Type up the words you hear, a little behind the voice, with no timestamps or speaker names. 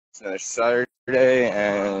and it's Saturday,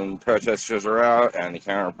 and protesters are out, and the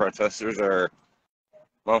counter-protesters are,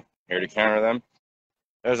 well, here to counter them.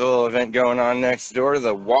 There's a little event going on next door,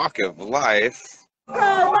 the Walk of Life. One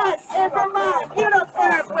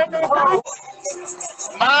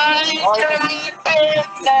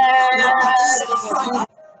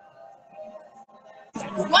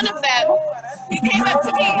of them, he came up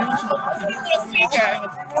to me, little speaker,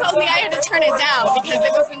 told me I had to turn it down because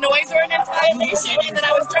it was a noise ordinance violation and that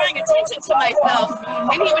I was drawing attention to myself,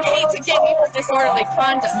 and he would hate to get me for disorderly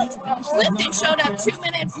conduct. Lifton showed up 2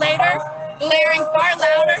 minutes later, blaring far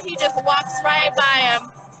louder. He just walks right by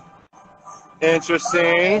him.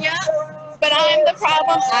 Interesting. Yeah, but I'm the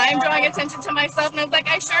problem. I'm drawing attention to myself, and I was like,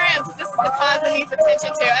 I sure am. This is the cause that needs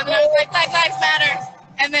attention to. And then I was like, Black Lives Matter.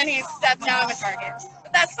 And then he stepped down the target.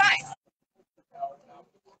 But that's fine.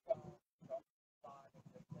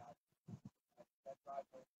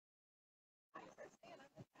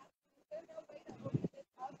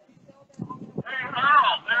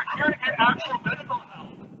 They're here to get actual medical help.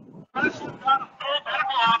 You've got a full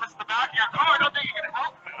medical office in the back of your car. I don't think you can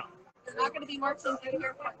help them. They're not going to be marching through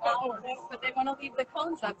here for hours, but they want to leave the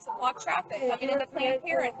cones up to block traffic coming into Planned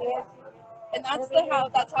Parenthood. And that's how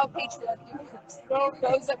patriarchy works.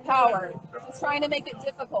 Those of power. It's trying to make it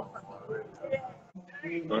difficult for people.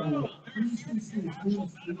 In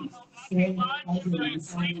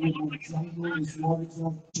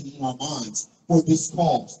our minds for this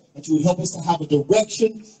cause, and to help us to have a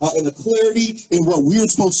direction and a clarity in what we're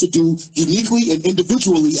supposed to do uniquely and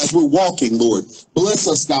individually as we're walking, Lord. Bless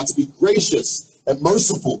us, God, to be gracious and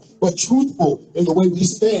merciful, but truthful in the way we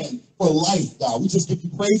stand for life, God. We just give you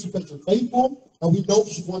praise because you're faithful, and we know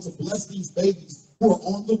that you want to bless these babies who are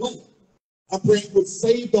on the way. I pray you would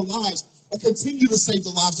save the lives and continue to save the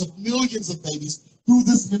lives of millions of babies through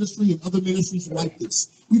this ministry and other ministries like this.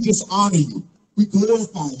 We just honor you. We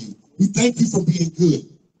glorify you. We thank you for being good.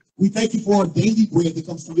 We thank you for our daily bread that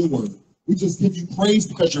comes from your word. We just give you praise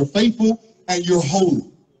because you're faithful and you're holy.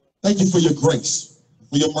 Thank you for your grace,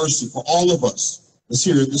 for your mercy, for all of us that's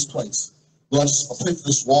here in this place. Lord, I pray for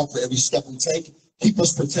this walk, for every step we take. Keep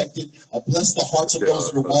us protected. Bless the hearts of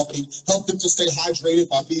those that are walking. Help them to stay hydrated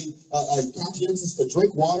by being conscientious to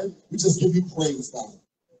drink water. We just give you praise, God.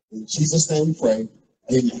 In Jesus' name we pray.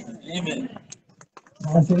 Amen. Amen.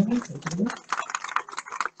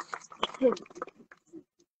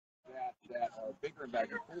 That are bigger and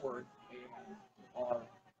back and forth and are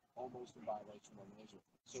almost in violation of the nature.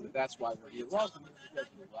 So that's why we're here. Welcome because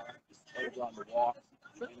we're on the walk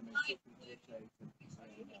and to make sure people are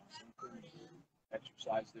safe and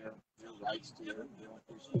exercise their rights to their own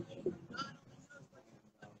free speech.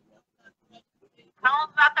 Tell them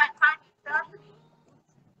about that time you said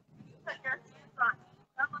you put your hands on me.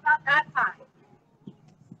 Tell them about that time.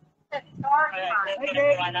 It's hard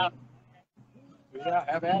time. Yeah,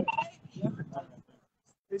 have at it.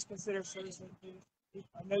 Please consider citizen. I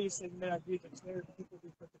know you said may agree, but there people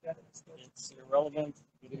be put together. It's irrelevant.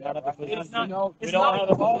 We do not have a position. We don't have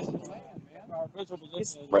a position. Our official position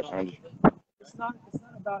is it's not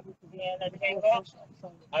about your position.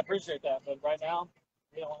 I appreciate that, but right now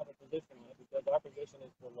we don't have a position on it because our position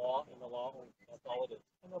is the law and the law only. That's all it is.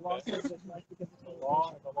 And the law says it's right because it's the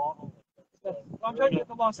law and the law only. I'm telling you what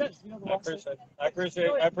the law says. You know the law says. I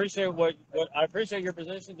appreciate your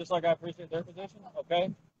position, just like I appreciate their position.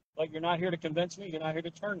 Okay, but you're not here to convince me. You're not here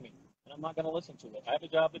to turn me, and I'm not going to listen to it. I have a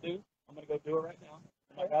job to do. I'm going to go do it right now.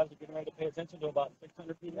 My guys are getting ready to pay attention to about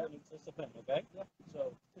 600 people in this event. Okay,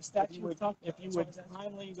 so if you would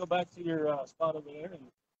kindly go back to your spot over there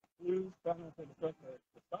and please try not to obstruct the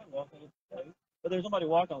sidewalk. But there's nobody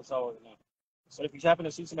walking on the sidewalk right now. So if you happen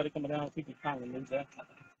to see somebody coming down, I think you kindly move that. I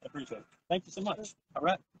appreciate it. Thank you so much. All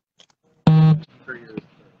right.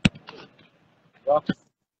 Welcome.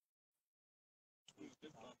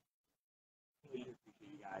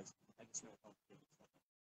 Guys.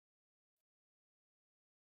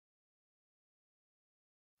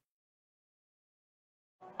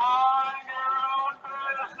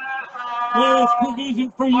 There's provision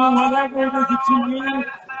for you, whatever it is that you need.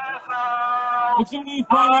 If you need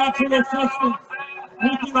financial assistance,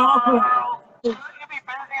 we can offer. Will you be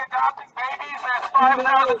busy adopting babies? There's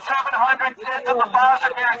 5,700 kids in the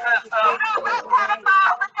foster care system.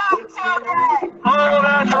 Oh,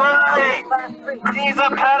 that's right. He's a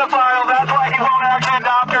pedophile. That's why he won't actually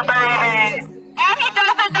adopt your baby. And he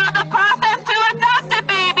doesn't know the process to adopt a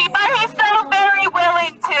baby, but he's so very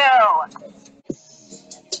willing to.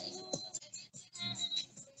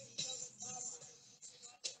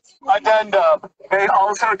 Addendum. They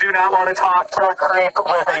also do not want to talk to a creep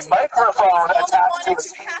with a microphone attached to a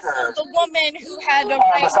speaker the woman who had a on the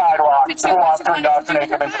right sidewalk to who do what wants she to wanted to do indoctrinate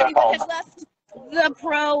with her them into their body, but home. had left the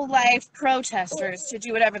pro-life protesters to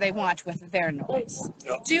do whatever they want with their noise.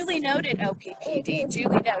 Duly noted, OPPD.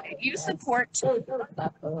 Duly noted. You support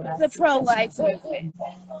the pro-life movement.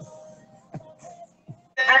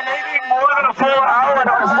 And they need more than a full hour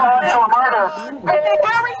to respond to a murder. And they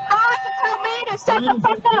can't respond to 2 minutes. Shut the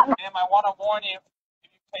fuck up. Ma'am, I want to warn you.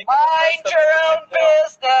 Mind your own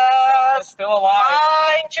business. Still alive.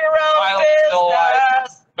 Mind your own Still alive.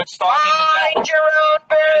 business. But stalking Mind your own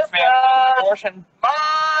business. abortion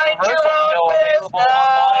Mind your reversal own bill available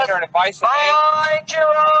online business. or an advice Mind your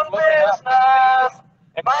own business.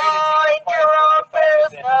 Mind your own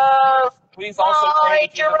business. Please also pray Mind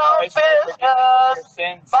that your Jesus own Christ will forgive you of your business.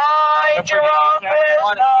 sins. Mind your own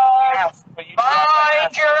business.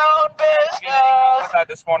 Mind your own business.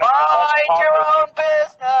 This morning. Mind your own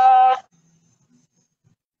business.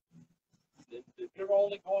 If you're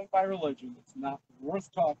only going by religion, it's not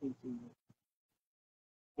worth talking to you.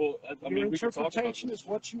 Well, I mean, your interpretation is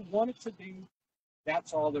what you want it to be.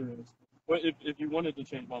 That's all there is. But if you wanted to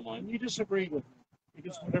change my mind, you disagree with me.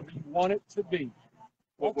 It's whatever you want it to be.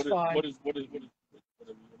 That's fine. What is what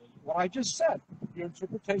I just said? Your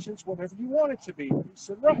interpretation is whatever you want it to be. You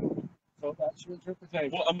said right. So that's your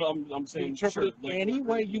interpretation. Well, I'm saying interpret it any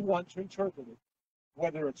way you want to interpret it.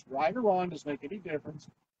 Whether it's right or wrong doesn't make any difference.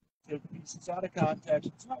 Take pieces out of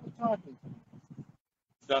context. It's not what we're talking about.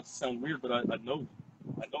 That sounds weird, but I know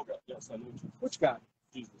God. Yes, I know Jesus. Which God?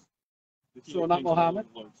 Jesus. So not Muhammad?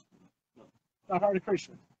 No. Not Hare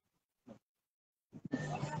Krishna? No.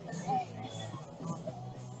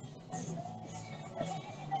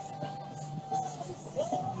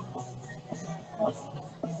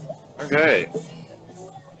 Okay.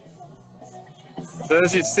 So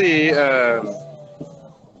as you see,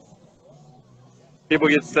 people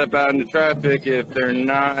get stepped out into traffic if they're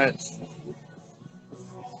not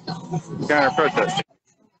counter protesting.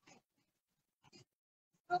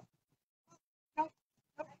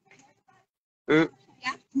 Ooh.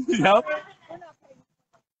 Yep. For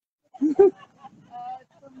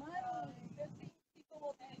money. 50 people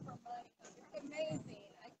will pay for money. It's amazing.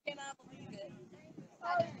 I cannot believe it.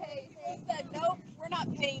 Okay, he said, nope, we're not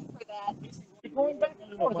paying for that. Going back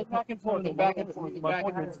and forth, back and forth, and back and forth. My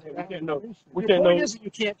point is, we can't know. Isn't you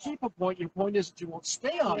can't keep a point. Your point is that you won't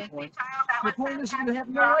stay on point. Your point is you have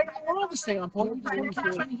no right in the world to stay on point. You just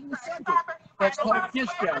want to keep changing the subject. That's called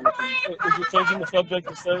discounting. Is it changing the subject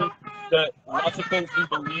to say that lots of things we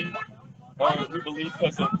believe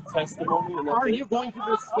because of testimony? And are you going to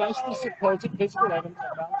discuss the supposed physical evidence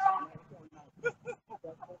about?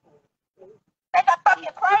 Take a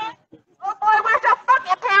fucking plane. Oh boy, where's your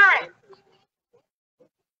fucking parents?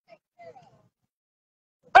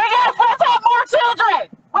 Let's have more children.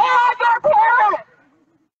 Where are your parents?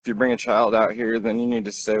 If you bring a child out here, then you need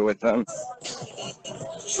to stay with them.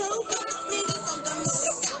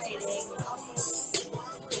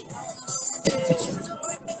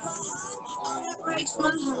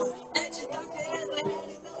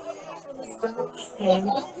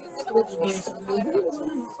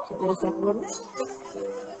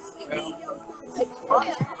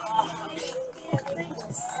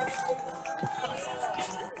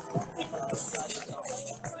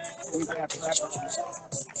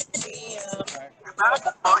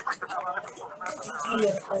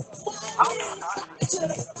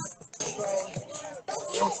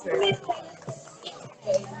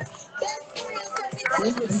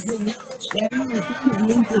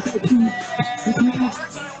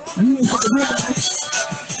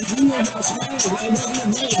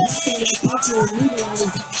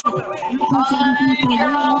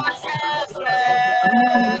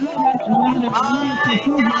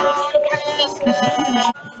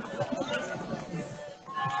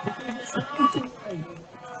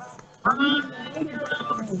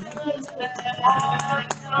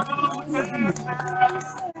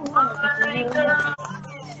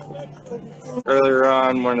 Earlier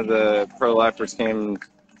on, one of the pro-lifers came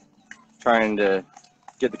trying to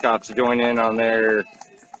get the cops to join in on their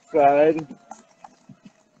side,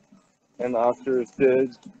 and the officers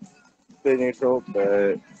did stay neutral,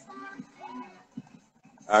 but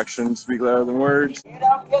actions speak louder than words. You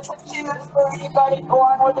don't get to choose for anybody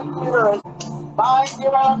born with a uterus. Mind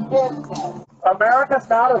your own business. America's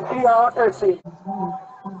not a theocracy.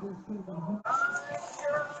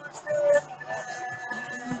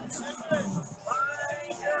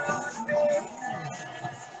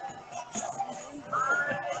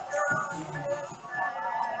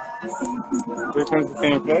 Here comes the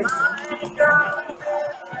same place.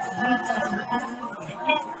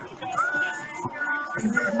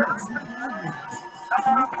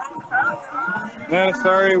 No,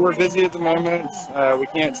 sorry, we're busy at the moment. We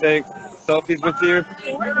can't take selfies with you.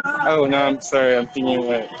 Oh, no, I'm sorry. I'm thinking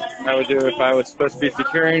what I would do if I was supposed to be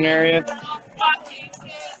securing an area.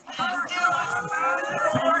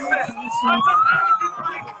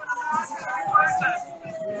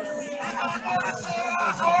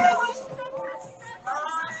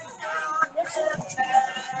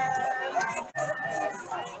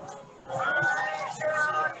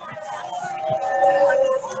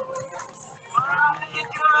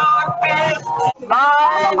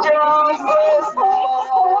 Mind your business.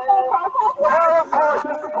 Law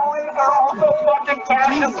enforcement and police are also fucking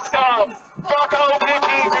fascist scum. Fuck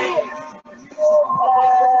OPPD.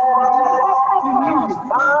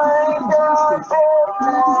 Mind your business.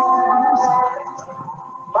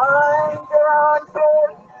 Mind your business.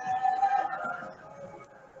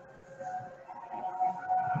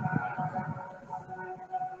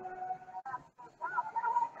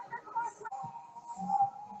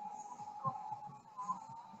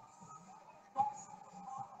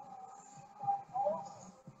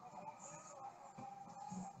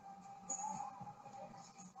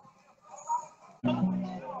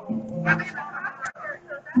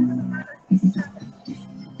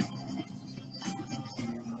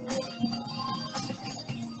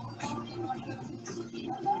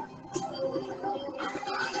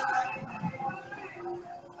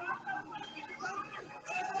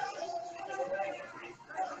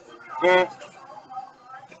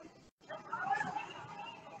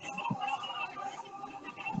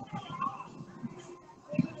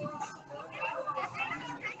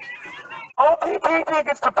 OPPD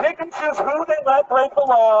gets to pick and choose who they let break the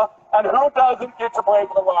law and who doesn't get to break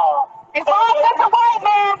the law. As long as it's a white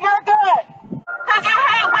man, you're good. Because you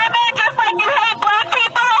hate women just like you hate black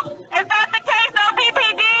people? Is that the case,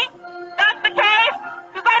 OPPD? That's the case?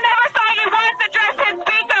 Because I never saw you once address his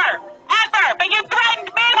speaker, ever. But you threatened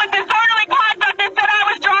me with disorderly conduct and said I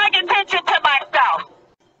was drawing attention to myself.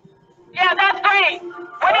 Yeah, that's great.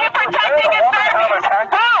 What are you protecting and serving?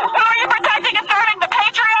 Who are you protecting and serving? The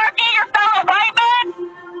patriarchy, your fellow white men?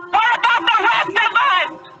 What about the rest of us?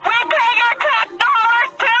 We pay your tax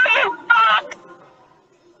dollars too, you fuck!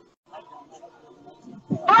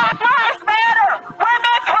 Black lives matter!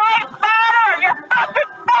 Women's rights matter! You're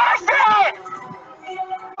fucking fascist!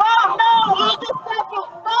 Oh no, August 2nd!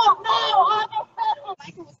 No, August 2nd!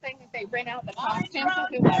 Michael was saying that they rent out the costume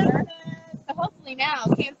to whoever. So hopefully now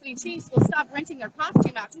Kansas City Chiefs will stop renting their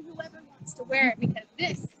costume out to whoever wants to wear it, because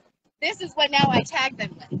this is what now I tag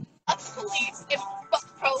them with. Fuck police and fuck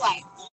pro-life.